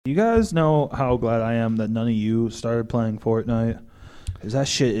You guys know how glad I am that none of you started playing Fortnite? Because that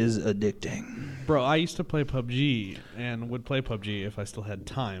shit is addicting. Bro, I used to play PUBG and would play PUBG if I still had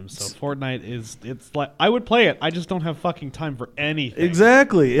time. So Fortnite it's like, I would play it. I just don't have fucking time for anything.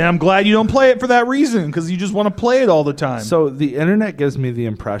 Exactly. And I'm glad you don't play it for that reason, because you just want to play it all the time. So the internet gives me the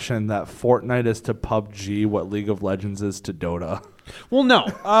impression that Fortnite is to PUBG what League of Legends is to Dota. Well, no.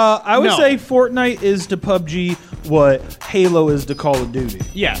 I would No. say Fortnite is to PUBG what Halo is to Call of Duty.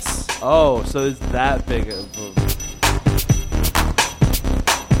 Yes. Oh, so it's that big of a...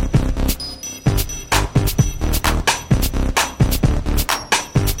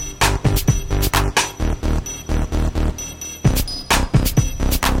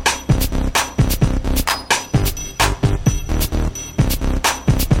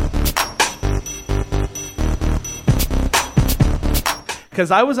 Because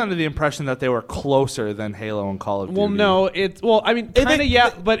I was under the impression that they were closer than Halo and Call of Duty. Well, no. I mean, kind of, yeah.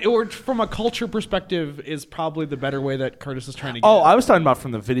 But from a culture perspective is probably the better way that Curtis is trying to get. Oh, I was talking about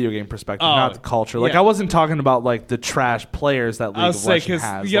from the video game perspective, not the culture. Like, yeah. I wasn't talking about, like, the trash players that League of Legends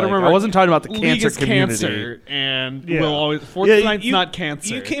has. You gotta remember, I wasn't talking about the League cancer is community. Cancer, and Yeah. will always... Fortnite's you- not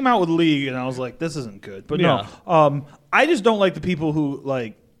cancer. You came out with League, and I was like, this isn't good. But Yeah. no. I just don't like the people who,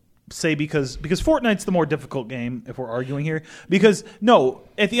 like, say because Fortnite's the more difficult game, if we're arguing here. Because, no,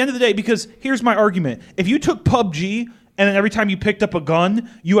 at the end of the day, because here's my argument. If you took PUBG and then every time you picked up a gun,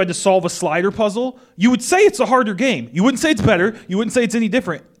 you had to solve a slider puzzle, you would say it's a harder game. You wouldn't say it's better. You wouldn't say it's any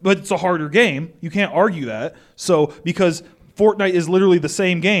different, but it's a harder game. You can't argue that. So, because Fortnite is literally the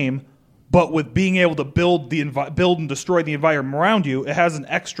same game, but with being able to build and destroy the environment around you, it has an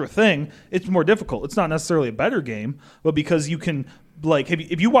extra thing. It's more difficult. It's not necessarily a better game, but because you can... Like,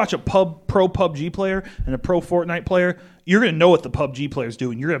 if you watch a pro PUBG player and a pro Fortnite player, you're going to know what the PUBG player's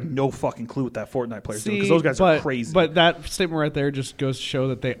doing. You're going to have no fucking clue what that Fortnite player's doing, because those guys are crazy. But that statement right there just goes to show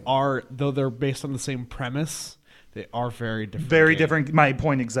that they are, though they're based on the same premise, they are very different. Very games. different. My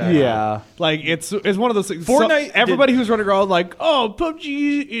point exactly. Yeah. Like, it's one of those things. Fortnite everybody who's running around like, oh,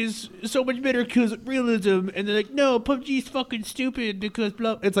 PUBG is so much better because of realism. And they're like, no, PUBG's fucking stupid because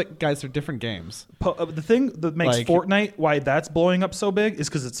blah. It's like, guys, they're different games. The thing that makes Like- Fortnite, why that's blowing up so big, is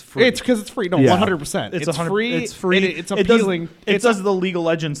because it's free. It's because it's free. No, Yeah. 100%. It's 100 free. It's free. And it's appealing. It does the League of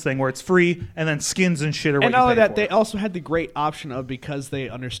Legends thing where it's free and then skins and shit are what And you not only pay that, for. they also had the great option of, because they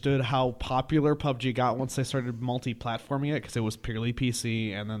understood how popular PUBG got once they started multi-platforming it, because it was purely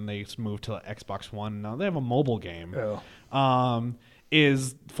PC, and then they moved to Xbox One. Now they have a mobile game.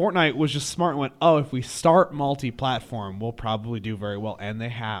 Is Fortnite was just smart and went, oh, if we start multi-platform, we'll probably do very well, and they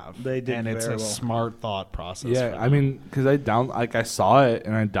have. They did and it's very a well. smart thought process. Yeah, I mean, because I saw it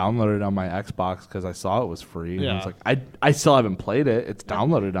and I downloaded it on my Xbox because I saw it was free. And Yeah. it's like I still haven't played it. It's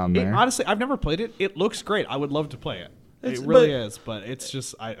downloaded on there. Honestly, I've never played it. It looks great. I would love to play it. It's- It really but- is, but it's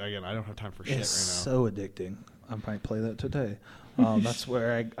just I don't have time for shit right now. It's so addicting. I might play that today. That's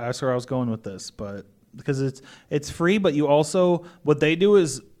where I was going with this, but because it's free, but you also, what they do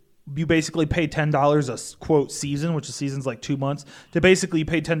is you basically pay $10 a quote season, which a season's like 2 months. To basically you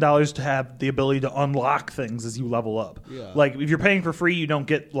pay $10 to have the ability to unlock things as you level up. Yeah. Like if you're paying for free, you don't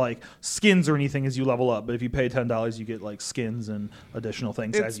get like skins or anything as you level up. But if you pay $10, you get like skins and additional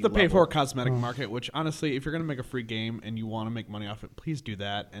things as It's you the level. pay for cosmetic market, which honestly, if you're gonna make a free game and you want to make money off it, please do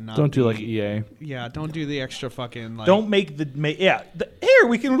that and not Don't do the- like EA. Yeah, don't do the extra fucking like. Don't make here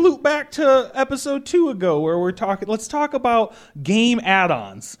we can loop back to episode 2 ago where let's talk about game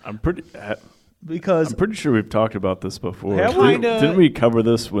add-ons, I'm pretty because sure we've talked about this before. Have we? Didn't we cover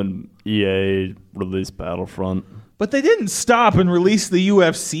this when EA released Battlefront? but they didn't stop and release the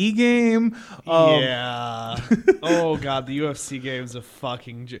UFC game. Yeah. Oh god, the UFC game's a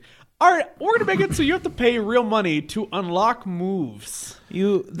fucking. All right, we're gonna make it so you have to pay real money to unlock moves.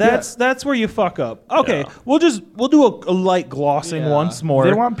 That's where you fuck up. Okay, Yeah. we'll do a light glossing Yeah. once more.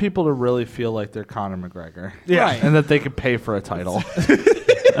 They want people to really feel like they're Conor McGregor. Yeah. Right. And that they could pay for a title.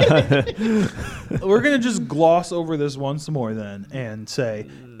 We're going to just gloss over this once more then and say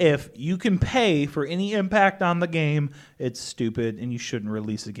if you can pay for any impact on the game, it's stupid and you shouldn't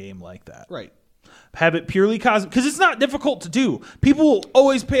release a game like that. Right. Have it purely cosmetic, because it's not difficult to do. People will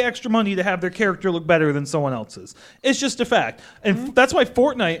always pay extra money to have their character look better than someone else's. It's just a fact. And that's why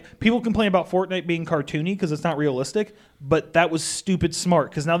Fortnite, people complain about Fortnite being cartoony because it's not realistic, but that was stupid smart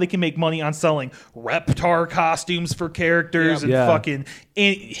because now they can make money on selling Reptar costumes for characters and Yeah. fucking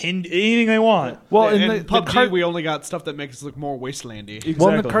anything they want. Well, and in the PUBG, we only got stuff that makes us look more wastelandy. well,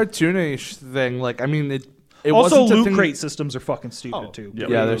 in the Exactly. cartoonish thing, like, I mean, it Also, wasn't a loot thing- crate systems are fucking stupid Oh. too. Yeah. Get Yeah,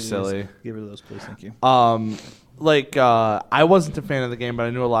 rid they're of those. silly. Get rid of those, please. Thank you. I wasn't a fan of the game, but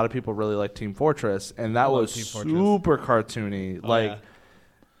I knew a lot of people really liked Team Fortress, and that love was Team Fortress. super cartoony. Oh, like, yeah.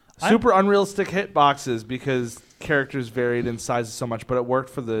 super unrealistic hitboxes because characters varied in sizes so much, but it worked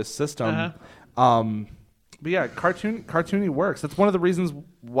for the system. But yeah, cartoony works. That's one of the reasons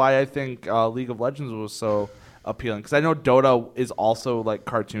why I think League of Legends was so appealing. Because I know Dota is also like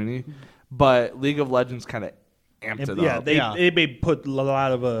cartoony, but League of Legends kind of amped it up. They put a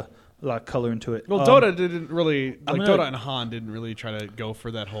lot of color into it. Well, Dota didn't really Dota and Han didn't really try to go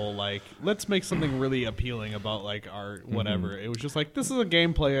for that whole like let's make something really appealing about like our whatever. It was just like this is a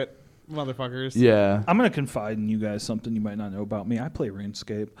game, play it, motherfuckers. Yeah, I'm gonna confide in you guys something you might not know about me. I play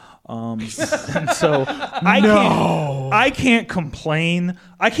RuneScape, and so I can't complain.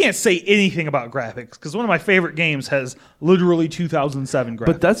 I can't say anything about graphics because one of my favorite games has literally 2007 graphics.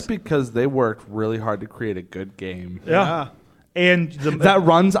 but that's because they worked really hard to create a good game. Yeah. And that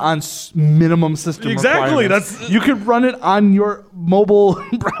runs on minimum system exactly. requirements. You can run it on your mobile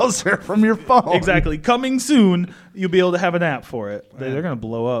browser from your phone. Exactly. Coming soon, you'll be able to have an app for it. They're going to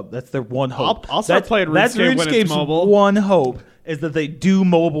blow up. That's their one hope. I'll start playing RuneScape when it's mobile. One hope is that they do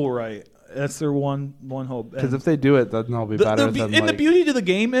mobile right. That's their one hope. Because if they do it, then they'll be better. The beauty to the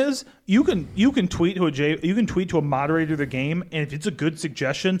game is you can tweet to a moderator of the game, and if it's a good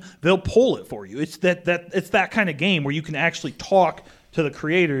suggestion, they'll pull it for you. It's that kind of game where you can actually talk to the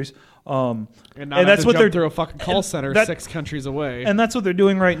creators. And that's what they're through a fucking call center 6 countries away. And that's what they're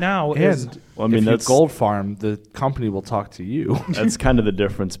doing right now. If you gold farm, the company will talk to you. That's kind of the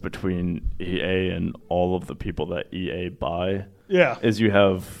difference between EA and all of the people that EA buy. Yeah, is you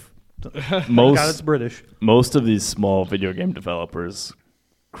have. It's British. Most of these small video game developers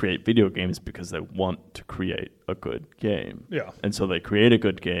create video games because they want to create a good game. Yeah. And so they create a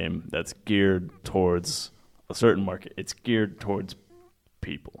good game that's geared towards a certain market. It's geared towards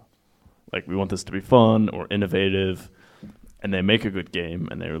people. Like, we want this to be fun or innovative. And they make a good game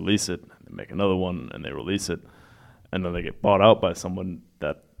and they release it. They make another one and they release it. And then they get bought out by someone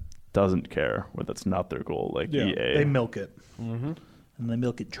that doesn't care, or that's not their goal, like EA. They milk it. Mm-hmm. And they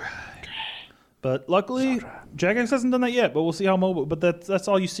milk it dry. But luckily, Jagex hasn't done that yet. But we'll see how mobile. But that's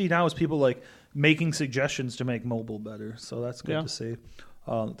all you see now is people like making suggestions to make mobile better. So that's good to see.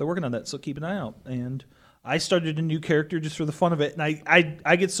 They're working on that. So keep an eye out. And I started a new character just for the fun of it. And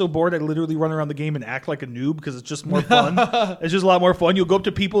I get so bored, I literally run around the game and act like a noob because it's just more fun. It's just a lot more fun. You'll go up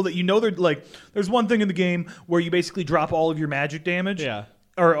to people that you know they're like. There's one thing in the game where you basically drop all of your magic damage. Yeah.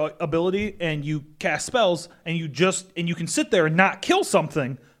 Or ability, and you cast spells, and you can sit there and not kill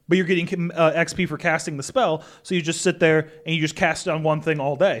something, but you're getting XP for casting the spell. So you just sit there and you just cast it on one thing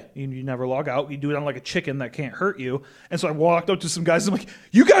all day. You never log out. You do it on like a chicken that can't hurt you. And so I walked up to some guys. And I'm like,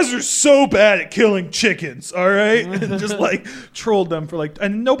 "You guys are so bad at killing chickens, all right?" And just like trolled them for like.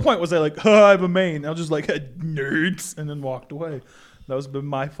 And no point was I like, "I have a main." I was just like, "Nerds," and then walked away. That was been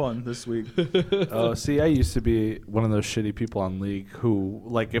my fun this week. Oh, see, I used to be one of those shitty people on League who,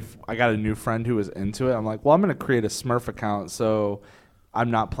 like, if I got a new friend who was into it, I'm like, well, I'm going to create a Smurf account so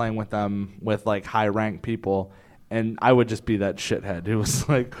I'm not playing with them with, like, high-ranked people. And I would just be that shithead who was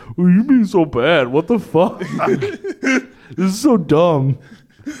like, oh, you're being so bad. What the fuck? This is so dumb.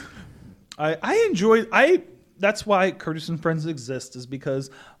 That's why Curtis and Friends exist, is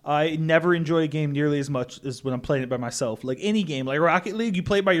because I never enjoy a game nearly as much as when I'm playing it by myself. Like any game, like Rocket League, you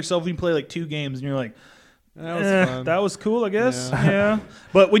play it by yourself, you play like 2 games, and you're like, that was cool, I guess. Yeah.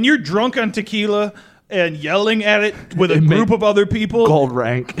 But when you're drunk on tequila and yelling at it with a group of other people, gold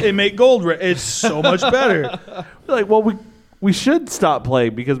rank. It's so much better. We're like, well, we should stop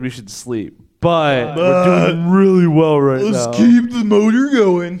playing because we should sleep. But we're doing really well right now. Let's keep the motor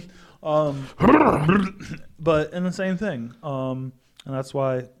going. But in the same thing, and that's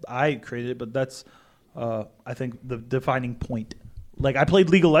why I created it. But that's, I think, the defining point. Like, I played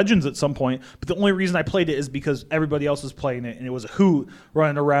League of Legends at some point, but the only reason I played it is because everybody else was playing it, and it was a hoot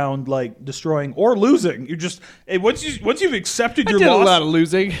running around like destroying or losing. You just once you've accepted your loss, a lot of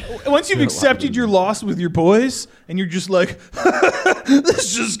losing. Once you've accepted your loss with your boys, and you're just like,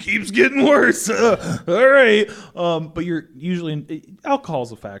 this just keeps getting worse. All right, but you're usually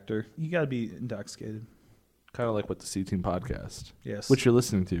alcohol's a factor. You got to be intoxicated. Kind of like with the C-Team podcast. Yes. Which you're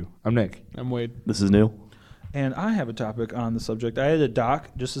listening to. I'm Nick. I'm Wade. This is Neil. And I have a topic on the subject. I had a doc,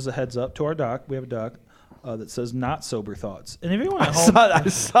 just as a heads up to our doc. We have a doc that says not sober thoughts. And if anyone at home, I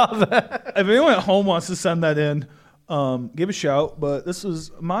saw that. If anyone at home wants to send that in, give a shout. But this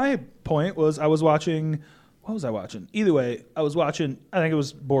was my point. Was I was watching. What was I watching? Either way, I was watching. I think it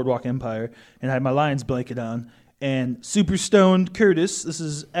was Boardwalk Empire, and I had my Lions blanket on. And super stoned Curtis, this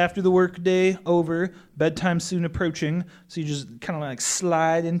is after the work day over, bedtime soon approaching, so you just kind of like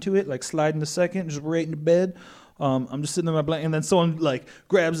slide into it, like slide in the second, just right into bed. I'm just sitting in my blanket, and then someone like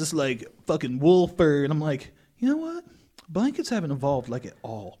grabs this like fucking wool fur, and I'm like, you know what? Blankets haven't evolved like at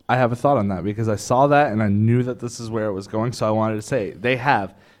all. I have a thought on that because I saw that and I knew that this is where it was going, so I wanted to say they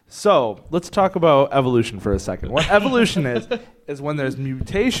have. So let's talk about evolution for a second. What evolution is when there's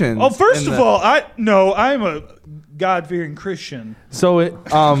mutations. Oh, first of all, I'm a God-fearing Christian. So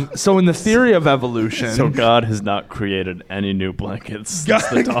so in the theory of evolution, So God has not created any new blankets since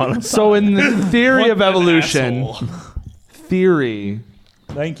the dawn of so in the theory What of an evolution, asshole. theory.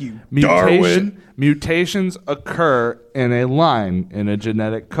 Thank you, Darwin. Mutations occur in a line in a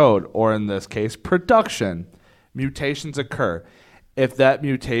genetic code, or in this case, production. Mutations occur. If that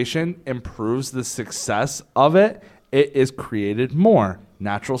mutation improves the success of it, it is created more.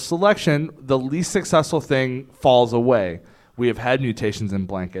 Natural selection, the least successful thing falls away. We have had mutations in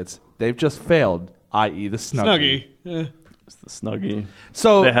blankets. They've just failed, i.e. the Snuggie. It's the Snuggie.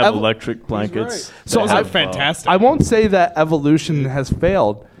 So They have electric blankets. So Those I- are fantastic. I won't say that evolution has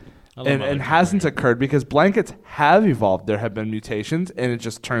failed love and electric hasn't occurred because blankets have evolved. There have been mutations, and it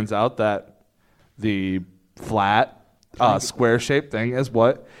just turns out that the flat, square-shaped thing is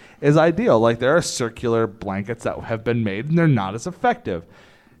what is ideal. Like, there are circular blankets that have been made, and they're not as effective.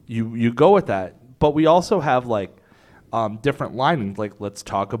 You go with that. But we also have, like, different linings. Like, let's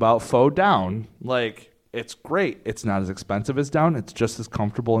talk about faux down. Like, it's great. It's not as expensive as down. It's just as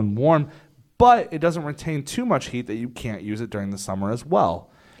comfortable and warm, but it doesn't retain too much heat that you can't use it during the summer as well.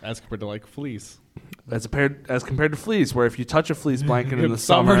 As compared to like fleece. As compared to fleece, where if you touch a fleece blanket in In the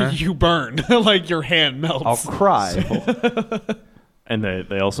summer, summer, you burn. Like your hand melts. I'll cry. And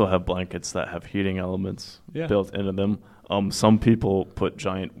they also have blankets that have heating elements Yeah. built into them. Some people put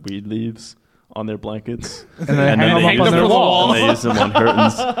giant weed leaves on their blankets. And then hang them hang up on them their from the wall. wall. And they use them on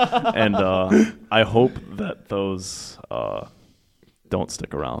curtains. And I hope that those don't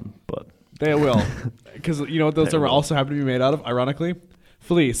stick around. But They will. Because you know what those They are will. also happen to be made out of, ironically?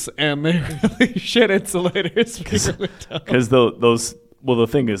 Fleece. And they really shit insulators. because the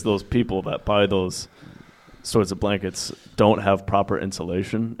thing is, those people that buy those sorts of blankets don't have proper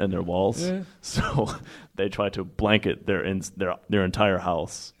insulation in their walls. Yeah. So they try to blanket their entire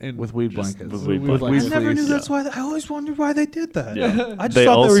house. And With weed Just blankets. with weed With blankets. I never knew fleece. that's why. I always wondered why they did that. Yeah. I just They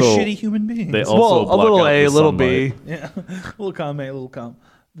thought they were also- shitty human beings. They also Well, a little block out A, a the little sunlight. B. Yeah, little comment, little comment.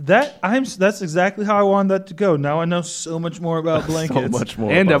 That's exactly how I wanted that to go. Now I know so much more about blankets. So much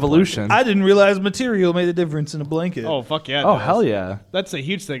more And about evolution. I didn't realize material made a difference in a blanket. oh, fuck yeah. it Oh, does. hell yeah. That's a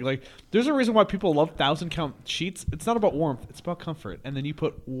huge thing. Like, there's a reason why people love 1,000-count sheets. It's not about warmth. It's about comfort. And then you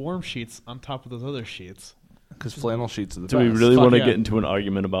put warm sheets on top of those other sheets. Because flannel sheets are the Do best. we really Fuck want to yeah. get into an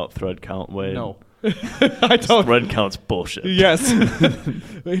argument about thread count, Wade? No. I don't. Thread count's bullshit. Yes.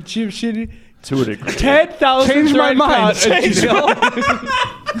 Wait, Jim, shitty. To a degree. 10,000 Change my thread mind. count.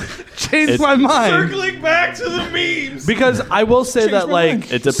 Change It's- my mind. Circling back to the memes. Because I will say Change that, my like, mind.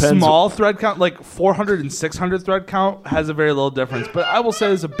 It depends. small thread count, like 400 and 600 thread count, has a very little difference. But I will say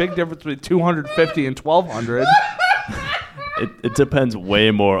there's a big difference between 250 and 1,200. It depends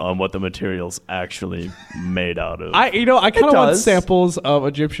way more on what the material's actually made out of. I kind of want does. samples of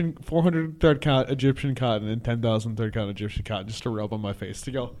Egyptian 400 thread count Egyptian cotton and 10,000 thread count Egyptian cotton just to rub on my face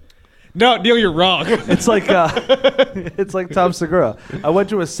to go. No, Neil, you're wrong. It's like Tom Segura. I went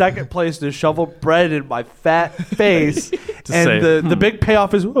to a second place to shovel bread in my fat face, and say, the big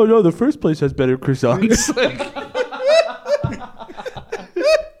payoff is, oh no, the first place has better croissants.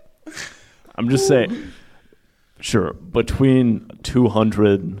 I'm just saying, sure, between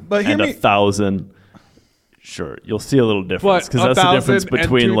 200 But hear and me- 1,000, sure, you'll see a little difference What, because that's the 1,000 difference and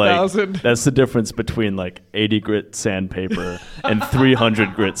between 2,000? that's the difference between like 80 grit sandpaper and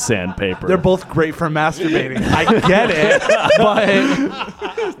 300 grit sandpaper. They're both great for masturbating. I get it,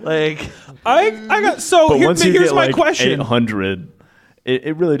 but like, I got so but here, once you here's get my like question. 800,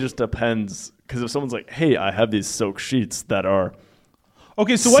 it really just depends. Because if someone's like, "Hey, I have these silk sheets that are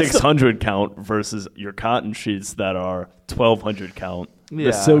Okay, so what's the 600 count versus your cotton sheets that are 1,200 count," Yeah.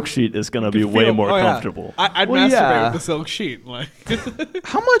 the silk sheet is going to be way more Oh, yeah. comfortable. I'd Well, masturbate yeah. with the silk sheet. Like,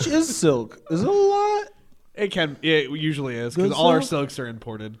 how much is silk? Is it a lot? it usually is because Good all our silk? silks are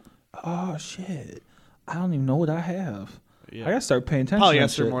imported. Oh shit! I don't even know what I have. Yeah. I gotta start paying attention. to that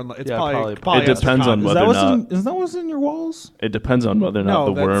Polyester shit. more. It's Yeah, poly. it polyester depends on cotton. Is whether that or what's not- is that what's in your walls? It depends on whether or not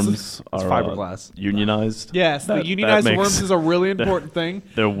No, the that's- worms are fiberglass. unionized. Yes, That- the that unionized makes- worms is a really important thing,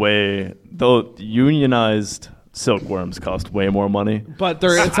 They're way though unionized silkworms cost way more money. but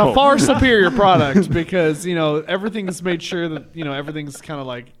it's a far superior product because everything's made sure that everything's kind of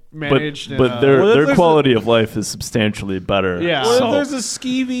like managed. But and, their Well, their there's quality of life is substantially better. Yeah. What So- if there's a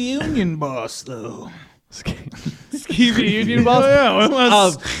skeevy union boss though? skeevy union boss. Oh, yeah, well,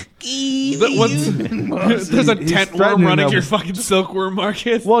 Um, There's a tent worm threatening running them. your fucking silkworm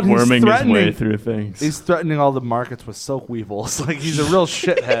market. Well, he's Worming his way threatening. through things. He's threatening all the markets with silk weevils. Like he's a real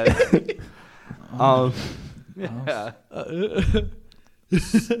shithead. Yeah.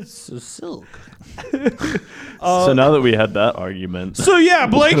 So silk. So now that we had that argument, So yeah,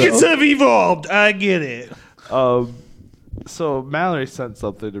 blankets have evolved. I get it. So Mallory sent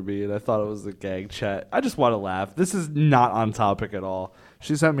something to me, and I thought it was the gag chat. I just want to laugh. This is not on topic at all.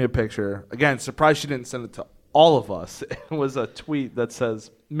 She sent me a picture. Again, surprised she didn't send it to all of us. It was a tweet that says,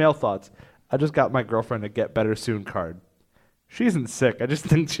 "Male thoughts. I just got my girlfriend a get better soon card. She isn't sick. I just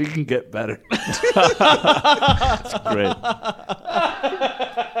think she can get better." it's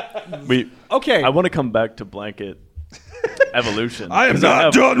great. Okay. I want to come back to blanket evolution. I am 'cause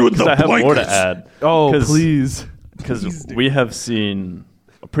not done with 'cause the I have more to blankets. add. Oh, please. Because we have seen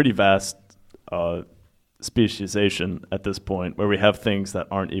a pretty vast speciesation at this point where we have things that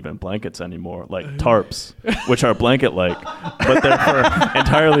aren't even blankets anymore, like tarps, which are blanket-like, but they're for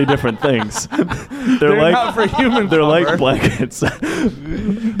entirely different things. They're like not for human They're like cover. blankets.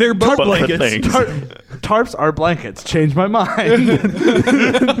 They're butt But for blankets. things. Tarps are blankets. Change my mind.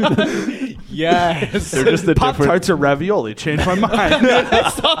 Yes. They're just a Pop different. Tarts are ravioli. Change my mind. I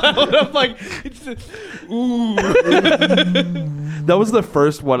saw that one. I'm like, ooh. That was the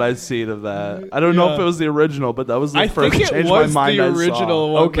first one I'd seen of that. I don't know Yeah. if it was the original, but that was the I first think it Change was My Mind the I saw.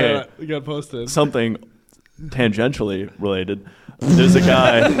 original one Okay. that got posted. Something tangentially related. There's a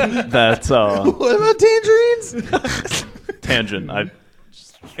guy that What about tangerines? tangent.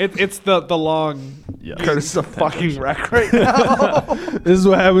 It's the long. Yeah. Curtis is a fucking wreck right now. This is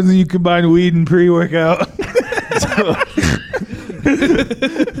what happens when you combine weed and pre-workout.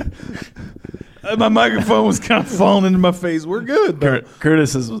 My microphone was kind of falling into my face. We're good, though.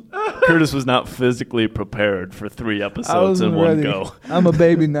 Curtis was not physically prepared for 3 I episodes in wasn't one ready. go. I'm a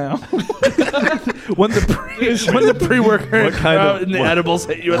baby now. when the pre-workout What kind of- and the what- edibles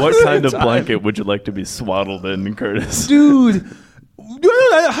hit you at What the kind same of time. blanket would you like to be swaddled in, Curtis? Dude,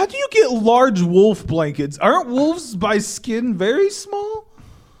 how do you get large wolf blankets? Aren't wolves by skin very small?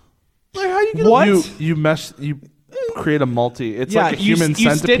 Like, how do you get What? You create a multi. It's Yeah, like a human you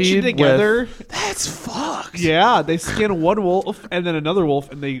centipede. stitch it together. That's fucked. Yeah, they skin one wolf and then another wolf,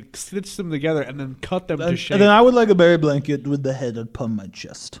 and they stitch them together and then cut them to And shape. then I would like a berry blanket with the head upon my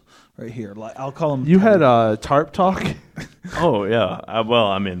chest, right here. Like I'll call them. You had tarp talk. Oh yeah.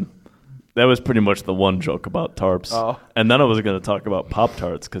 I mean, that was pretty much the one joke about tarps. Oh. And then I was going to talk about Pop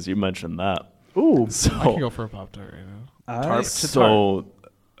Tarts because you mentioned that. Ooh. I can go So, for a Pop Tart right now. Tarp to so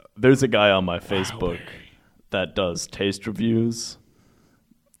there's a guy on my Facebook that does taste reviews.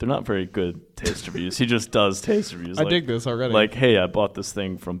 They're not very good taste reviews. He just does taste reviews. I dig this already. Like, hey, I bought this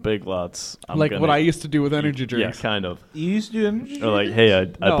thing from Big Lots. I'm like gonna what I used to do with energy drinks. Yeah, kind of. You used to do energy Or like, hey, I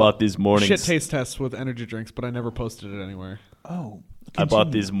No, bought these morning. Shit taste tests with energy drinks, but I never posted it anywhere. Oh, I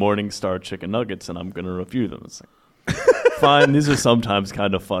bought these Morningstar chicken nuggets, and I'm gonna review them. It's like, fine. These are sometimes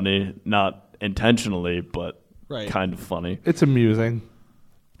kind of funny, not intentionally, but Right. kind of funny. It's amusing.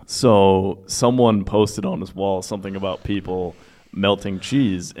 So someone posted on his wall something about people melting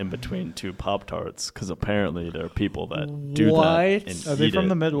cheese in between 2 Pop-Tarts because apparently there are people that do What? that and Are they eat from it.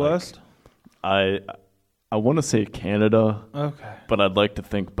 the Midwest? Like, I want to say Canada, Okay. but I'd like to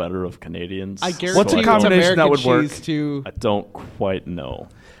think better of Canadians. I guarantee What's a you combination it's that American would work? cheese too. I don't quite know.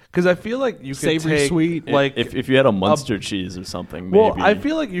 Because I feel like you could Savory, take sweet. like if you had a Munster cheese or something, maybe. well, I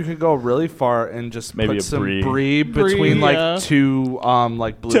feel like you could go really far and just Maybe put a some brie. brie between Brie, like yeah. 2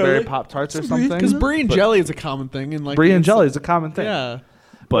 like blueberry Totally. Pop Tarts or Some brie, something. Because brie and But jelly is a common thing, and like brie and it's- jelly is a common thing. Yeah,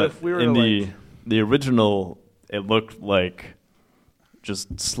 but if we were in to, the original, it looked like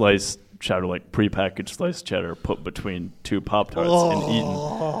just sliced cheddar, like prepackaged sliced cheddar, put between 2 Pop-Tarts and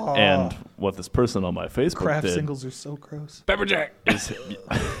eaten. And what this person on my Facebook Kraft did singles are so gross. pepper jack. is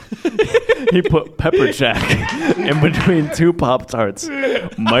he put pepper jack in between 2 Pop-Tarts,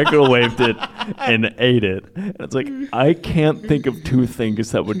 microwaved it, and ate it. And it's like, I can't think of 2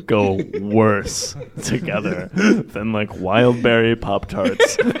 things that would go worse together than like wild berry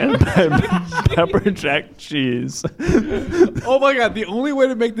Pop-Tarts and pepper jack cheese. Oh my god! The only way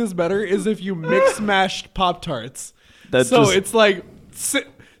to make this better is if you mix mashed Pop Tarts. That So just- it's like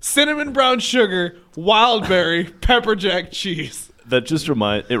cinnamon brown sugar, wild berry, pepper jack cheese. That just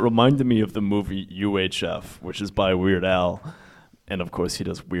reminded me of the movie UHF, which is by Weird Al, and of course he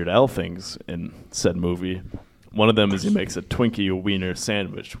does Weird Al things in said movie. One of them is he makes a Twinkie wiener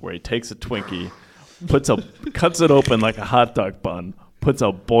sandwich where he takes a Twinkie, cuts it open like a hot dog bun, puts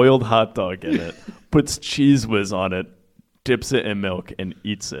a boiled hot dog in it, puts Cheese Whiz on it, dips it in milk, and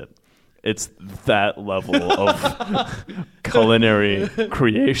eats it. It's that level of culinary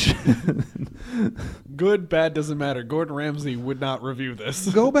creation. Good, bad, doesn't matter. Gordon Ramsay would not review this.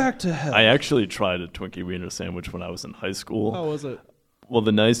 Go back to hell. I actually tried a Twinkie Wiener sandwich when I was in high school. How was it? Well,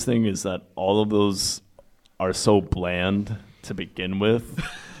 the nice thing is that all of those are so bland to begin with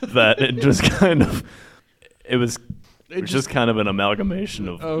that it just kind of it was just kind of an amalgamation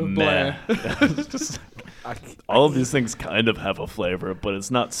of meh. All of these things kind of have a flavor, but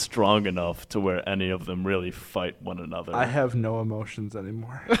it's not strong enough to where any of them really fight one another. I have no emotions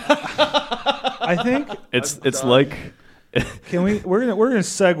anymore. I think it's like we're gonna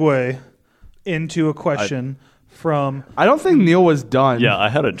segue into a question from. I don't think Neil was done. yeah, I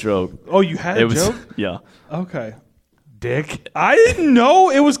had a joke. Oh, you had a joke? Yeah. Okay. Dick. I didn't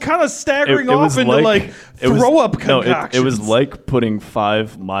know. It was kind of staggering It off was into like- throw up No, concoctions. it was like putting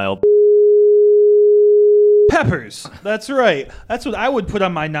 5 mild peppers. That's right. That's what I would put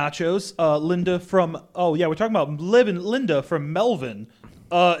on my nachos. Linda from we're talking about Linda from Melvin,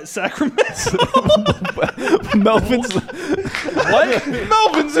 Sacramento. Melvin's. What?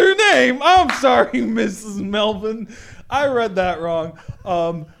 Melvin's her name. I'm sorry, Mrs. Melvin. I read that wrong.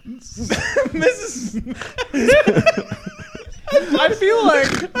 Mrs. I feel like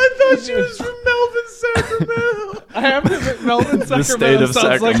I thought she was from Melvin, Sacramento. I have to admit, Melvin, Sacramento state of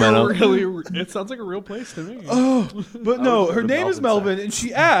sounds Sacramento. like a really. It sounds like a real place to me. But no, her to name is Melvin, Melvin, and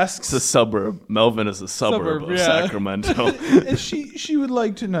she asks, It's a suburb. Melvin is a suburb of yeah. Sacramento. and she would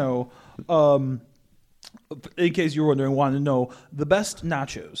like to know, in case you're wondering, want to know the best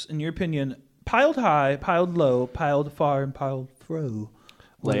nachos in your opinion, piled high, piled low, piled far, and piled through.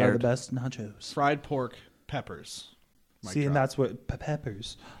 What are the Layered. best nachos? Fried pork, peppers. See, and that's what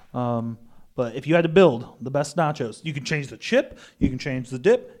peppers. But if you had to build the best nachos, you can change the chip, you can change the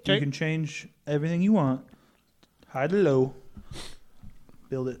dip, you Okay. can change everything you want. High to low.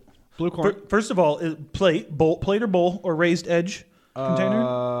 Build it. Blue corn. First of all, plate or bowl or raised edge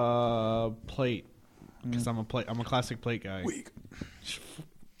container. Plate. Because I'm a classic plate guy. Weak.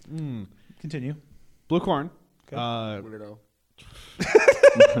 Continue. Blue corn. Okay. Weirdo.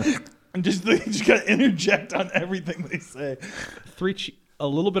 And just gotta interject on everything they say. A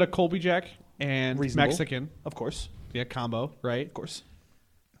little bit of Colby Jack and Reasonable. Mexican. Of course. Yeah, combo, right? Of course.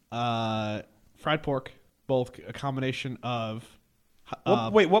 Fried pork, both a combination of.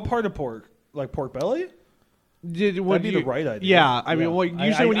 What part of pork? Like pork belly? That'd be the right idea. Yeah, I mean, well,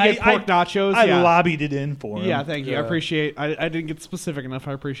 usually when you get pork nachos, I yeah. lobbied it in for him. Yeah, thank you. I Yeah. appreciate. I didn't get specific enough.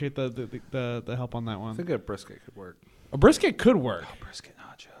 I appreciate the help on that I one. think a brisket could work. A brisket could work. Brisket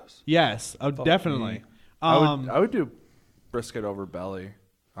nachos. Yes, definitely. me. I would do brisket over belly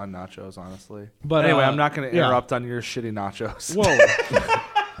on nachos, honestly. But, anyway, I'm not going to yeah. interrupt on your shitty nachos. Whoa.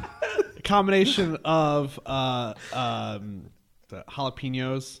 A combination of the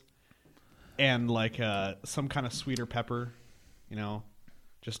jalapenos and like some kind of sweeter pepper,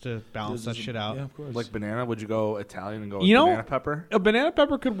 just to balance that shit out. Yeah, of course. Like banana, would you go Italian and go with You know- banana pepper? A banana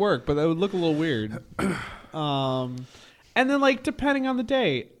pepper could work, but that would look a little weird. And then like depending on the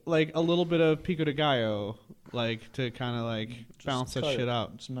day, like a little bit of pico de gallo, like to kind of like balance that cut shit it.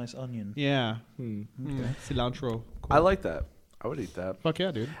 out. Some nice onion. Yeah. Hmm. Cilantro. I like that. I would eat that. Fuck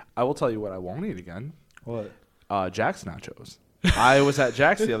yeah, dude. I will tell you what I won't eat again. What? Jack's nachos. I was at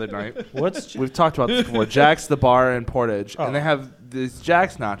Jack's the other night. What's We've talked about this before. Jack's, the bar in Portage, and they have these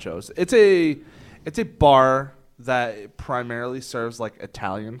Jack's nachos. It's a bar that primarily serves like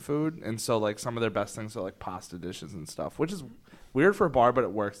Italian food, and so like some of their best things are like pasta dishes and stuff, which is weird for a bar, but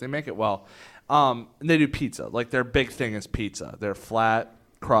it works. They make it well. And they do pizza. Like their big thing is pizza. They're flat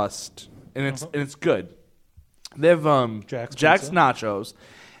crust, and it's good. They have Jack's pizza. nachos.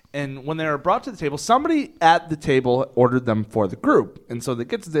 And when they were brought to the table, somebody at the table ordered them for the group. And so they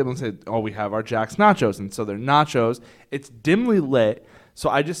get to the table and say, oh, we have our Jack's nachos. And so they're nachos. It's dimly lit. So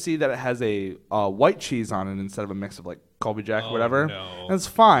I just see that it has a white cheese on it instead of a mix of like Colby Jack or whatever. no. And it's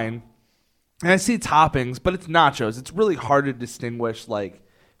fine. And I see toppings, but it's nachos. It's really hard to distinguish like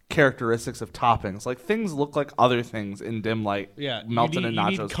characteristics of toppings. Like things look like other things in dim light. Yeah. melted you in need,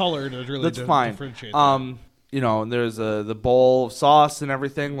 nachos. You need color to really That's fine. differentiate. That. There's the bowl of sauce and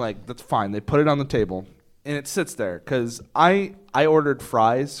everything. Like that's fine. They put it on the table and it sits there because I ordered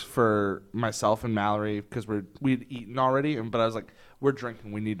fries for myself and Mallory because we'd eaten already, but I was like, we're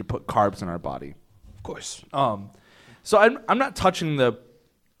drinking. We need to put carbs in our body. Of course. So I'm not touching the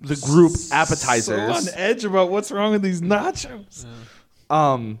group appetizers. So on edge about what's wrong with these nachos.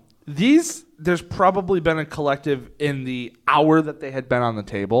 There's probably been a collective in the hour that they had been on the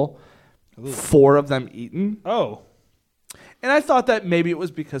table, 4 of them eaten. Oh. And I thought that maybe it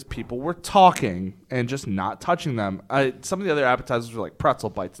was because people were talking and just not touching them. Some of the other appetizers were like pretzel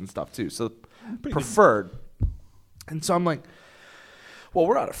bites and stuff too, so preferred. And so I'm like, well,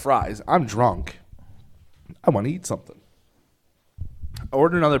 we're out of fries. I'm drunk. I want to eat something. I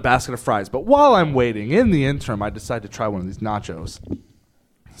ordered another basket of fries, but while I'm waiting, in the interim, I decide to try one of these nachos.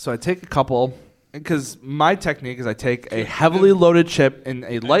 So I take a couple, because my technique is I take a heavily loaded chip and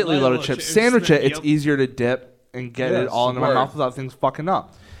a lightly loaded chip, sandwich it. It's easier to dip and get it all into my mouth without things fucking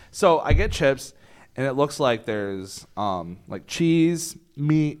up. So I get chips, and it looks like there's like cheese,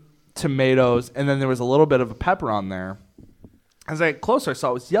 meat, tomatoes, and then there was a little bit of a pepper on there. As I get closer, I saw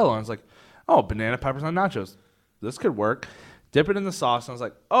it was yellow, and I was like, oh, banana peppers on nachos. This could work. Dip it in the sauce, and I was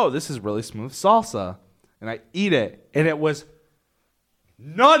like, oh, this is really smooth salsa. And I eat it, and it was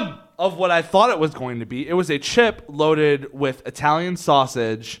none of what I thought it was going to be. It was a chip loaded with Italian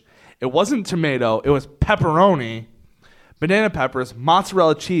sausage. It wasn't tomato. It was pepperoni, banana peppers,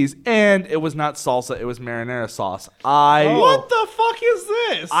 mozzarella cheese, and it was not salsa. It was marinara sauce. What the fuck is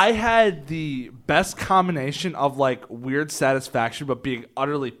this? I had the best combination of like weird satisfaction, but being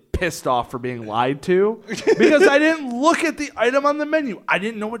utterly pissed off for being lied to because I didn't look at the item on the menu. I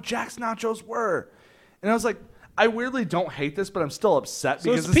didn't know what Jack's Nachos were, and I was like, I weirdly don't hate this, but I'm still upset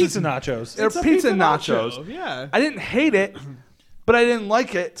because it's pizza nachos. They're pizza nachos. Yeah, I didn't hate it. But I didn't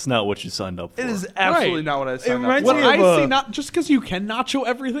like it. It's not what you signed up for. It is absolutely not what I signed up reminds for. me When of I see not just because you can nacho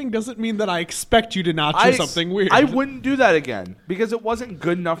everything doesn't mean that I expect you to nacho something weird. I wouldn't do that again because it wasn't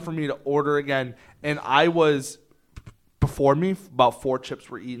good enough for me to order again. And I was, before me, about 4 chips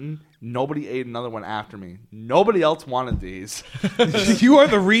were eaten. Nobody ate another one after me. Nobody else wanted these. You are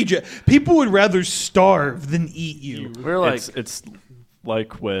the reject. People would rather starve than eat you. We're like, it's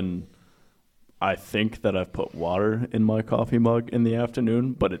like when I think that I've put water in my coffee mug in the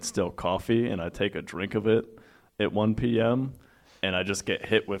afternoon, but it's still coffee, and I take a drink of it at 1 p.m., and I just get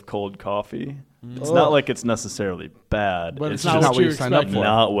hit with cold coffee. It's not like it's necessarily bad. But it's it's not just what you signed up expected. for.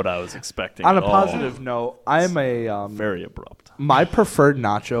 not what I was expecting. on a at all. positive note, I'm a Very abrupt. my preferred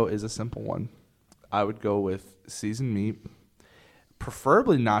nacho is a simple one. I would go with seasoned meat,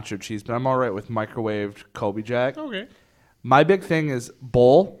 preferably nacho cheese, but I'm all right with microwaved Kobe Jack. Okay. My big thing is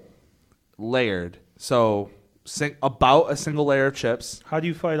bowl layered. So about a single layer of chips. How do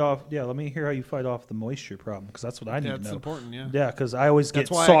you fight off? Yeah, let me hear how you fight off the moisture problem because that's what I need to That's know. important, yeah. Yeah, because I always get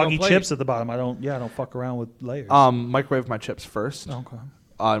That's why I go soggy plate. chips at the bottom. I don't fuck around with layers. Microwave my chips first.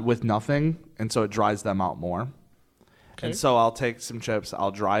 Okay. With nothing, and so it dries them out more. Okay. And so I'll take some chips,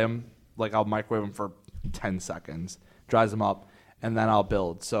 I'll dry them, like I'll microwave them for 10 seconds, dries them up, and then I'll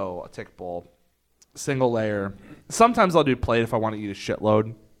build. So I'll take a bowl, single layer. Sometimes I'll do plate if I want to eat a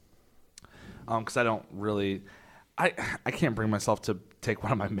shitload, because I don't really, I can't bring myself to take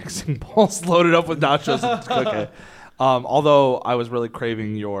one of my mixing bowls loaded up with nachos and cook it. Although I was really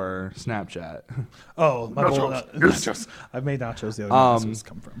craving your Snapchat. Oh, my nachos. I've made nachos the other night. That's where this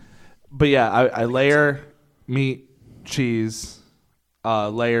come from. But yeah, I layer meat, cheese,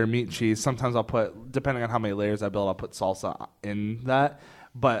 layer meat, cheese. Sometimes I'll put, depending on how many layers I build, I'll put salsa in that.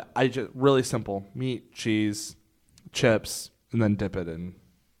 But I just, really simple, meat, cheese, chips, and then dip it in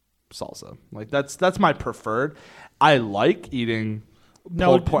salsa. Like that's my preferred. I like eating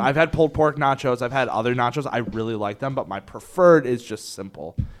pulled pork. I've had pulled pork nachos. I've had other nachos. I really like them, but my preferred is just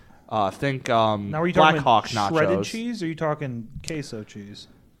simple. Think Now, are you Black talking Hawk shredded nachos. cheese or are you talking queso cheese?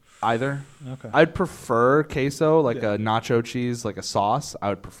 Either. Okay. I'd prefer queso, like a nacho cheese, like a sauce. I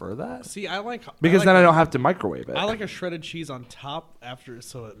would prefer that See, I like because then I don't have to microwave it. I like a shredded cheese on top after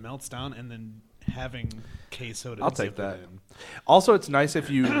so it melts down, and then having queso to I'll dip take that. it in. Also, it's nice if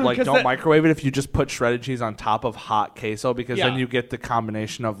you like 'Cause don't that- microwave it. If you just put shredded cheese on top of hot queso, because then Yeah. you get the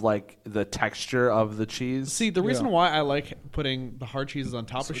combination of like the texture of the cheese. See, the reason why I like putting the hard cheeses on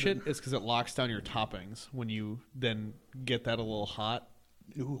top of shit is because it locks down your toppings when you then get that a little hot.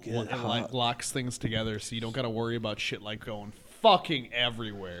 It like locks things together, so you don't got to worry about shit like going fucking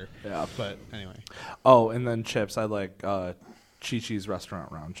everywhere. Yeah. But anyway. Oh, and then chips. I like Chi-Chi's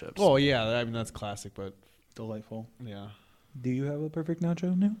restaurant round chips. Oh yeah, I mean that's classic, but Delightful. yeah. Do you have a perfect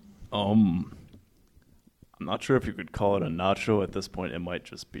nacho now? I'm not sure if you could call it a nacho at this point. It might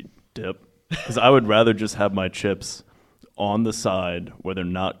just be dip, because I would rather just have my chips on the side where they're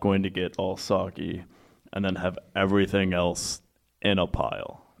not going to get all soggy, and then have everything else in a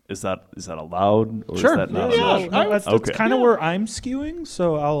pile. Is that allowed, or Sure. is that not Yeah, allowed? I- That's Okay. kind of where I'm skewing,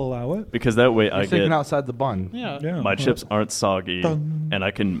 so I'll allow it. Because that way You're I thinking get outside the bun. Yeah. Yeah. my chips aren't soggy, Dun. and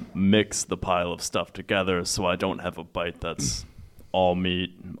I can mix the pile of stuff together, so I don't have a bite that's all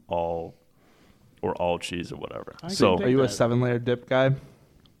meat, all cheese or whatever. I So can Are you a that. 7-layer dip guy?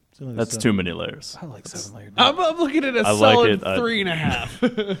 That's too many layers. I like 7-layer. I'm looking at a I like solid it.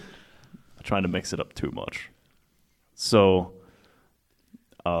 3.5. I'm trying to mix it up too much. So,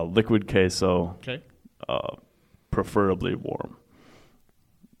 liquid queso, Okay. preferably warm.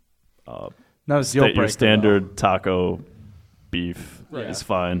 Not a deal breaker, Your standard though. taco beef Right. is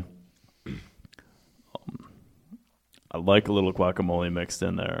fine. I like a little guacamole mixed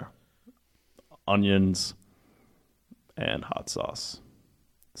in there, onions, and hot sauce.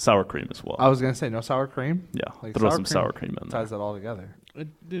 Sour cream as well. I was gonna say no sour cream. Yeah, Like throw sour some cream sour cream in there. Ties that all together. It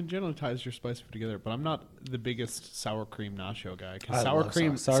generally ties your spice food together, but I'm not the biggest sour cream nacho guy. I Because sour love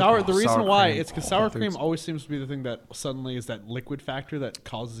cream, sour the cream. reason Sour why cream. it's because Oh, sour that cream is- always seems to be the thing that suddenly is that liquid factor that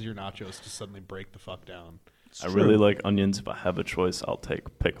causes your nachos to suddenly break the fuck down. I really like onions. If I have a choice, I'll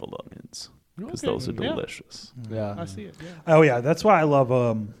take pickled onions because Okay. those are Yeah. delicious. Yeah. I see it. Yeah. Oh yeah, that's why I love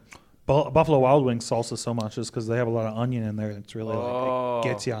Buffalo Wild Wings salsa so much, is because they have a lot of onion in there. And it's really it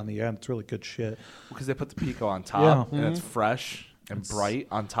gets you on the end. It's really good shit. Because they put the pico on top Yeah. and it's fresh and bright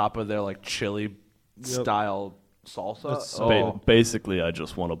on top of their like chili style salsa. That's Basically, I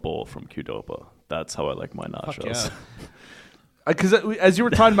just want a bowl from Qdoba. That's how I like my nachos. Fuck yeah. Because as you were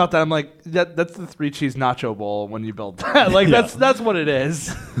talking about that, I'm like, that's the 3-cheese nacho bowl when you build that. Like Yeah. that's what it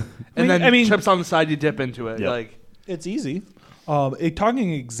is. And then I mean- chips on the side, you dip into it. Yep. Like It's easy.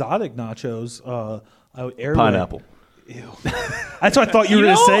 Talking exotic nachos, Airway. Pineapple. Ew. That's what I thought you were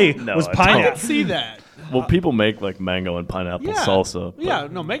going to say No, was I I pineapple. can see that. Well, people make like mango and pineapple Yeah. salsa. but Yeah,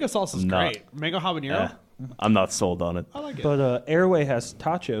 no, mango salsa is I'm not- great. Mango habanero. eh, I'm not sold on it. I like it. But Airway has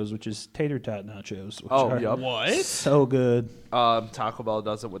tachos, which is tater tot nachos. Which Oh, are yup. what? so good. Taco Bell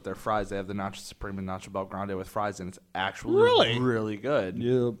does it with their fries. They have the Nacho Supreme and Nacho Bell Grande with fries, and it's actually Really? really good.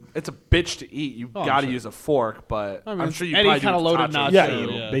 Yep. It's a bitch to eat. You Oh, I'm got to sure. use a fork, but I mean, I'm sure you any probably kinda do with loaded tachos, nacho. Yeah, So, you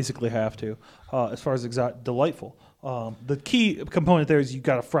yeah. basically have to. As far as delightful. The key component there is you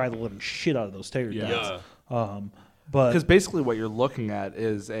got to fry the living shit out of those tater tots. But Because basically what you're looking at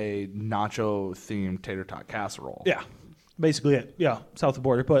is a nacho-themed tater tot casserole. yeah, basically it. Yeah, south of the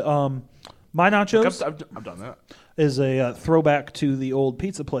border. But my nachos I've done that. is a throwback to the old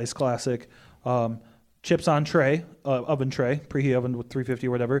pizza place classic. Chips on tray, oven tray, preheat oven with 350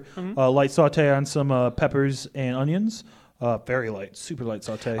 or whatever. Light saute on some peppers and onions. Very light, super light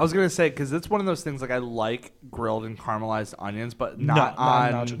saute. I was gonna say because it's one of those things like I like grilled and caramelized onions, but not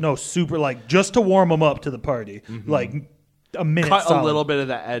on on. nacho. No, super like just to warm them up to the party, like a minute. Cut a solid. little bit of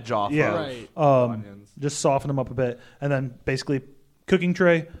the edge off. Yeah. of Right. onions. Just soften them up a bit, and then basically cooking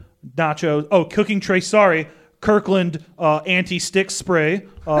tray, nachos. Oh, cooking tray. Sorry, Kirkland anti-stick spray.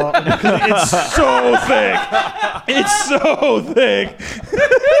 It's so thick. It's so thick.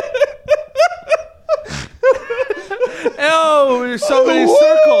 Oh, there's so many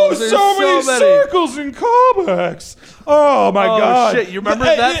circles. There's so many circles and callbacks. Oh my Oh god! shit! You remember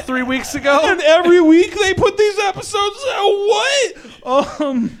But- that 3 weeks ago? And every week they put these episodes out.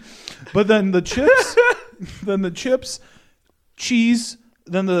 What? But then the chips, cheese,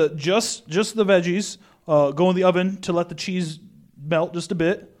 then the just the veggies go in the oven to let the cheese melt just a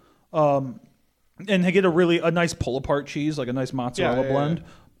bit, and get a nice pull apart cheese, like a nice mozzarella blend. yeah.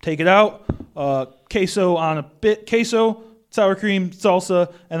 Take it out, queso on a bit, queso, sour cream,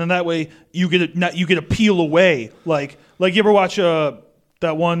 salsa, and then that way you get a peel away. Like you ever watch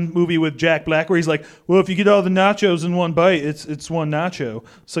that one movie with Jack Black where he's like, well, if you get all the nachos in one bite, it's one nacho.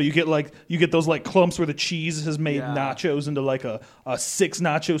 So you get those like clumps where the cheese has made nachos into like a 6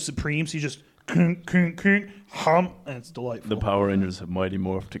 nacho supreme. So you just hum, and it's delightful. The Power Rangers have mighty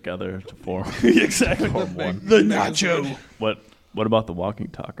morphed together to form. Exactly. form one. The nacho. What about the walking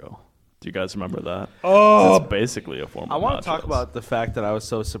taco? Do you guys remember that? Oh, It's basically a form I of want to talk nachos. about the fact that I was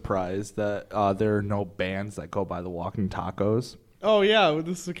so surprised that there are no bands that go by the walking tacos. Oh yeah,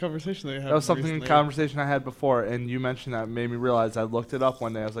 this is a conversation they had. That was something in recently. conversation I had before, and you mentioned that made me realize. I looked it up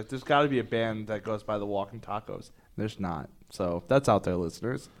one day. I was like, "There's got to be a band that goes by the Walking Tacos." There's not. So that's out there,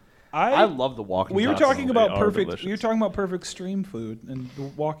 listeners. I love the Walking. We were Tacos. talking They about are perfect. delicious. We were talking about perfect stream food, and the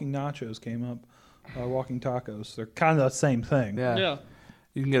walking nachos came up. Walking tacos. They're kind of the same thing. Yeah. Yeah.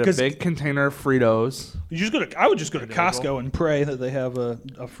 You can get a 'Cause- big container of Fritos. I would just go to Costco and pray that they have a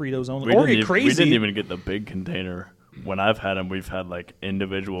Fritos only. Or get crazy. We didn't even get the big container. When I've had them, we've had like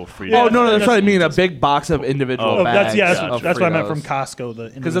individual Fritos. Yeah, Oh no, that's that's- what I mean. A big box of individual Oh, bags. that's what I meant Fritos. from Costco.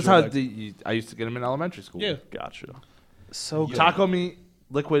 The Because that's how individual bags. I used to get them in elementary school. Yeah. Gotcha. So good. Taco meat,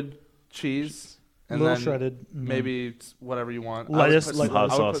 liquid cheese, and Little then shredded. maybe whatever you want. Lettuce, I would like put, hot I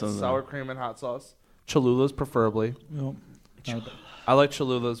would sauce put in there. sour cream and hot sauce. Cholulas preferably. Yep. I like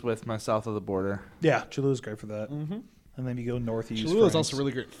Cholulas with my south of the border. Yeah, Cholula's great for that. Mm-hmm. And then you go northeast. Cholula is Frank's. also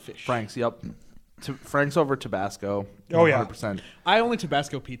really great fish. Frank's, yep. Frank's over Tabasco. Oh, yeah. 100%. I only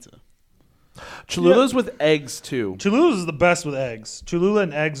Tabasco pizza. Cholula's with eggs too. Cholula's is the best with eggs. Cholula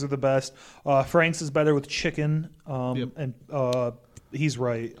and eggs are the best. Frank's is better with chicken. Yep. And he's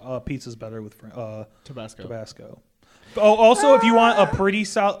right. Pizza's better with Tabasco. Oh, also, if you want a pretty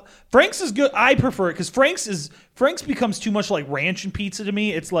solid, Frank's is good. I prefer it because Frank's becomes too much like ranch and pizza to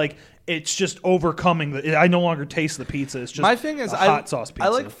me. It's like it's just overcoming the. I no longer taste the pizza. It's just My thing is, hot sauce pizza. I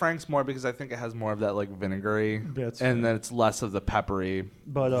like Frank's more because I think it has more of that like vinegary, and then it's less of the peppery.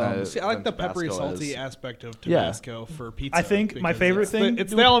 But See, I like the peppery, salty aspect of Tabasco for pizza. I think my favorite thing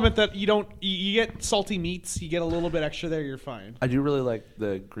it's the element that you don't. You get salty meats. You get a little bit extra there. You're fine. I do really like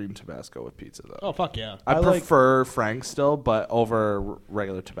the green Tabasco with pizza though. Oh fuck yeah! I prefer Frank's still, but over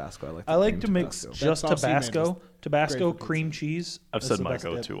regular Tabasco, I like to mix Tabasco. just Tabasco, great for cream cheese. I've That's said the my best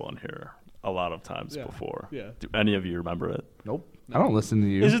dip. go-to on here a lot of times before. Yeah. Do any of you remember it? Nope. I don't listen to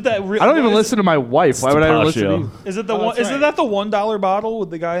you. Is it that? I don't even listen to my wife. Why would I listen to you? Is it the Oh, one? that's Is it right. that the $1 bottle with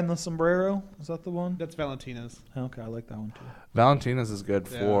the guy in the sombrero? Is that the one? That's Valentina's. Okay, I like that one too. Valentina's is good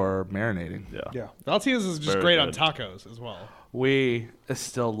for marinating. Yeah. Valentina's is just Very great good. on tacos as well. We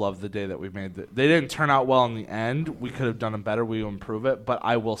still love the day that we made it. They didn't turn out well in the end. We could have done them better. We will improve it. But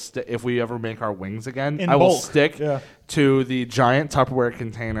I will stick. If we ever make our wings again, In I will bulk, stick yeah. to the giant Tupperware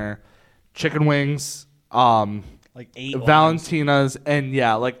container, chicken wings, Like 8 Valentina's, and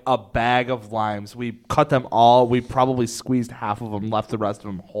like a bag of limes. We cut them all. We probably squeezed half of them, left the rest of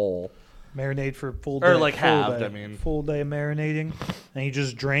them whole. marinate for full day. Or, like, full halved, day, I mean. full day of marinating, and you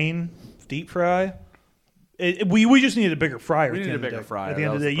just drain, deep fry. We just needed a bigger fryer. We at the need end a of the bigger day. fryer. At the That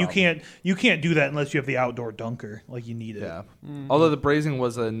end of the was day, the you can't do that unless you have the outdoor dunker. Like you need it. Yeah. Although the braising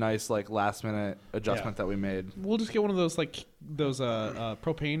was a nice last minute adjustment that we made. We'll just get one of those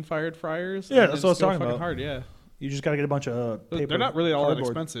propane fired fryers. Yeah, and that's just what I was go talking fucking about. hard. Yeah, You just got to get a bunch of paper. they're not really all that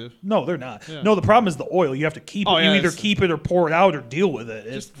cardboard. expensive. No, they're not. Yeah. No, the problem is the oil. You have to keep Oh, it. yeah, You either it's- keep it or pour it out or deal with it.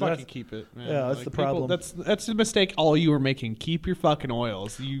 Just That's- fucking keep it. Man. Yeah, that's the problem. That's the mistake all you were making. Keep your fucking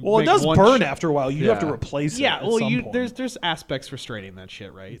oils. Well, it does burn after a while. You have to Yeah. replace it. Yeah, at well, some point. there's aspects for straighting that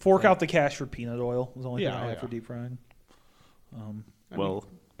shit, right? Fork out the cash for peanut oil. Was the only thing Yeah, I had yeah. for deep frying. Well,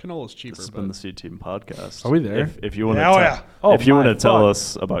 Canola's cheaper. this has but been the C Team podcast. Are we there? If you want to, Yeah, oh, yeah. Oh, if you want my to tell fuck.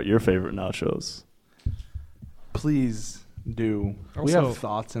 us about your favorite nachos, Please do. We Also- have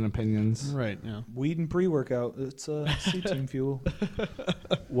thoughts and opinions. right, yeah. Weed and pre-workout. It's C-team fuel.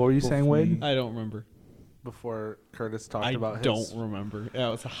 What were you saying, Wade? I don't remember. Before Curtis talked I about his. don't remember.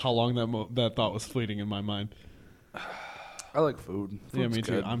 Yeah, it's how long that thought was fleeting in my mind. I like food. Yeah, Food's me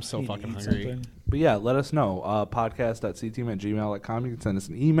too. good. I'm so Need to fucking eat hungry. something. But yeah, let us know. Podcast.cteam@gmail.com. You can send us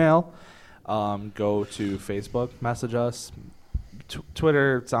an email. Go to Facebook, message us.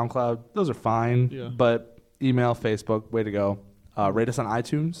 Twitter, SoundCloud, those are fine. Yeah. But email, Facebook, way to go. Rate us on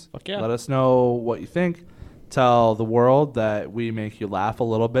iTunes. Fuck yeah. Let us know what you think. Tell the world that we make you laugh a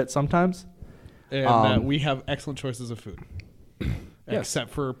little bit sometimes. And that we have excellent choices of food. Except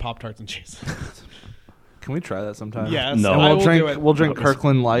for Pop-Tarts and cheese. Can we try that sometime? Yes, No. And I we'll will drink. do it. We'll drink No, it's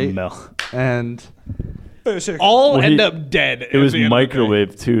Kirkland Light Mel. and All Well, end he- up dead. It was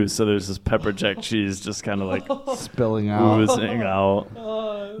microwave too, so there's this pepper jack cheese just kind of like spilling out. oozing out.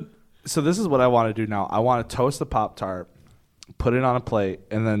 So this is what I want to do now. I want to toast the Pop-Tart, put it on a plate,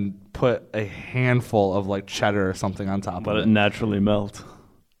 and then put a handful of like cheddar or something on top Let of it naturally melt.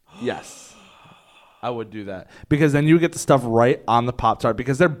 Yes. I would do that. Because then you get the stuff right on the Pop-Tart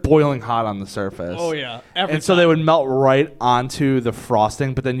because they're boiling hot on the surface. Oh yeah. And so they would melt right onto the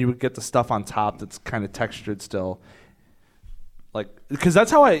frosting, but then you would get the stuff on top that's kind of textured still. Like, because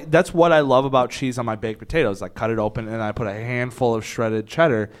that's what I love about cheese on my baked potatoes. I cut it open and I put a handful of shredded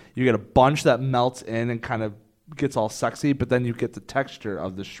cheddar. You get a bunch that melts in and kind of gets all sexy, but then you get the texture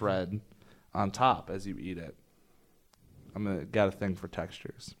of the shred on top as you eat it. Got a thing for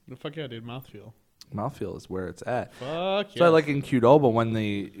textures. Fuck yeah, dude. Mouthfeel. Mouthfeel is where it's at. Fuck yeah. So I like in Qdoba when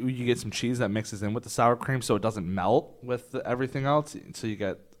you get some cheese that mixes in with the sour cream so it doesn't melt with everything else. So you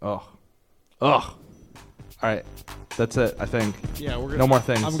get All right, that's it. I think. Yeah, we're gonna. No more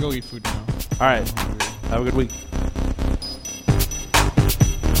things. I'm gonna go eat food now. All right, have a good week.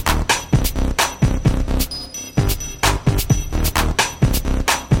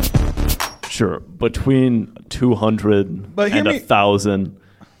 Sure, between 200 But hear and me- 1,000.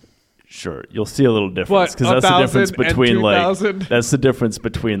 Sure, you'll see a little difference What, because that's the difference 1,000 and between 2,000? that's the difference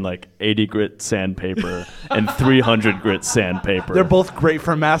between like 80 grit sandpaper and 300 grit sandpaper. They're both great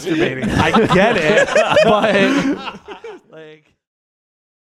for masturbating. I get it, but